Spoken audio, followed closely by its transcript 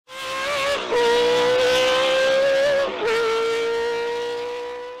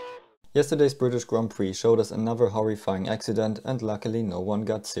Yesterday's British Grand Prix showed us another horrifying accident and luckily no one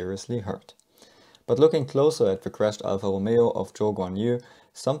got seriously hurt. But looking closer at the crashed Alfa Romeo of Zhou Guanyu,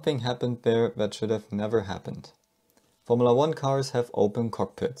 something happened there that should have never happened. Formula 1 cars have open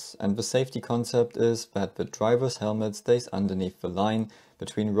cockpits, and the safety concept is that the driver's helmet stays underneath the line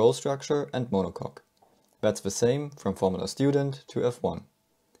between roll structure and monocoque. That's the same from Formula Student to F1.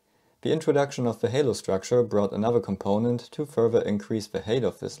 The introduction of the halo structure brought another component to further increase the height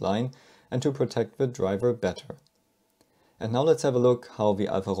of this line and to protect the driver better. And now let's have a look how the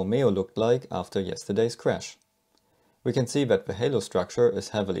Alfa Romeo looked like after yesterday's crash. We can see that the halo structure is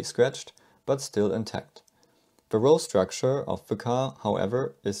heavily scratched, but still intact. The roll structure of the car,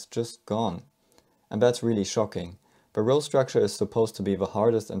 however, is just gone. And that's really shocking. The roll structure is supposed to be the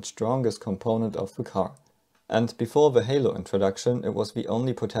hardest and strongest component of the car. And before the halo introduction, it was the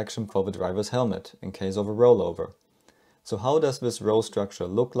only protection for the driver's helmet, in case of a rollover. So how does this roll structure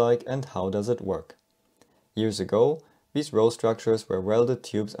look like and how does it work? Years ago, these roll structures were welded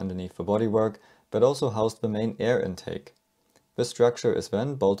tubes underneath the bodywork, but also housed the main air intake. This structure is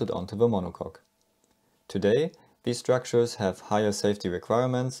then bolted onto the monocoque. Today, these structures have higher safety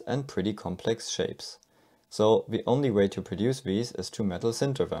requirements and pretty complex shapes. So the only way to produce these is to metal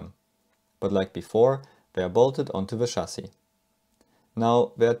sinter them. But like before, they are bolted onto the chassis.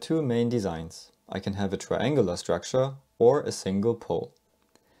 Now, there are two main designs. I can have a triangular structure or a single pole.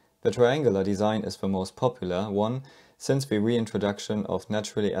 The triangular design is the most popular one since the reintroduction of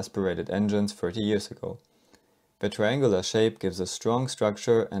naturally aspirated engines 30 years ago. The triangular shape gives a strong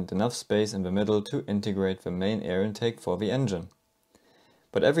structure and enough space in the middle to integrate the main air intake for the engine.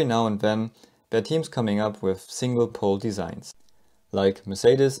 But every now and then, there are teams coming up with single pole designs, like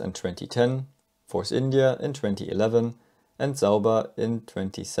Mercedes in 2010, Force India in 2011 and Sauber in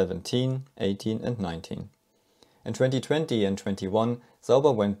 2017, 18 and 19. In 2020 and 21,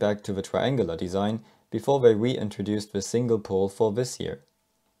 Sauber went back to the triangular design before they reintroduced the single pole for this year.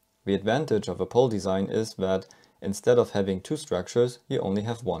 The advantage of a pole design is that instead of having two structures, you only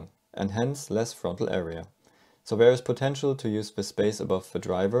have one, and hence less frontal area. So there is potential to use the space above the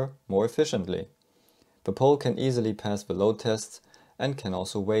driver more efficiently. The pole can easily pass the load tests and can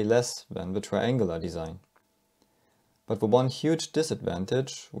also weigh less than the triangular design. But the one huge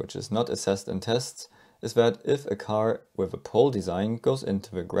disadvantage, which is not assessed in tests, is that if a car with a pole design goes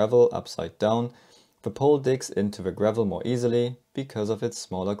into the gravel upside down, the pole digs into the gravel more easily because of its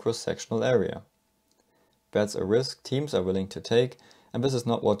smaller cross-sectional area. That's a risk teams are willing to take, and this is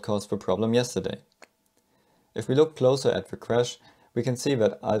not what caused the problem yesterday. If we look closer at the crash, we can see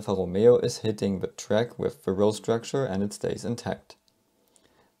that Alfa Romeo is hitting the track with the roll structure and it stays intact.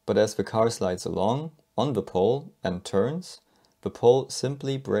 But as the car slides along, on the pole, and turns, the pole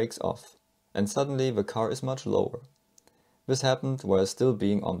simply breaks off, and suddenly the car is much lower. This happened while still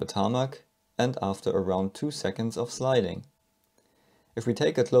being on the tarmac, and after around 2 seconds of sliding. If we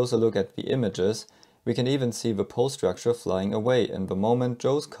take a closer look at the images, we can even see the pole structure flying away in the moment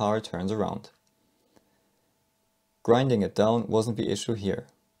Zhou's car turns around. Grinding it down wasn't the issue here,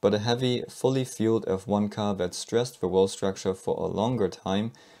 but a heavy, fully fueled F1 car that stressed the roll structure for a longer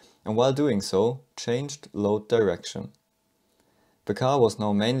time and while doing so, changed load direction. The car was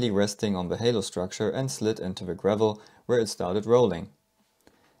now mainly resting on the halo structure and slid into the gravel where it started rolling.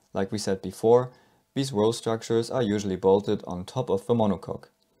 Like we said before, these roll structures are usually bolted on top of the monocoque.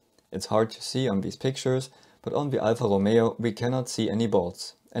 It's hard to see on these pictures, but on the Alfa Romeo we cannot see any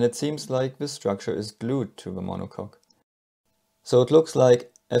bolts, and it seems like this structure is glued to the monocoque. So it looks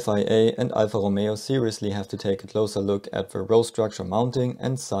like FIA and Alfa Romeo seriously have to take a closer look at the roll structure mounting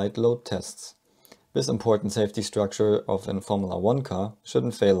and side load tests. This important safety structure of a Formula 1 car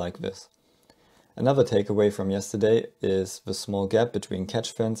shouldn't fail like this. Another takeaway from yesterday is the small gap between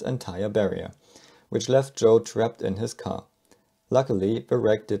catch fence and tire barrier, which left Zhou trapped in his car. Luckily, the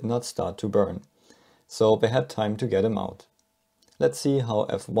wreck did not start to burn, so they had time to get him out. Let's see how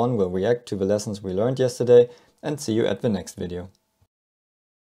F1 will react to the lessons we learned yesterday, and see you at the next video.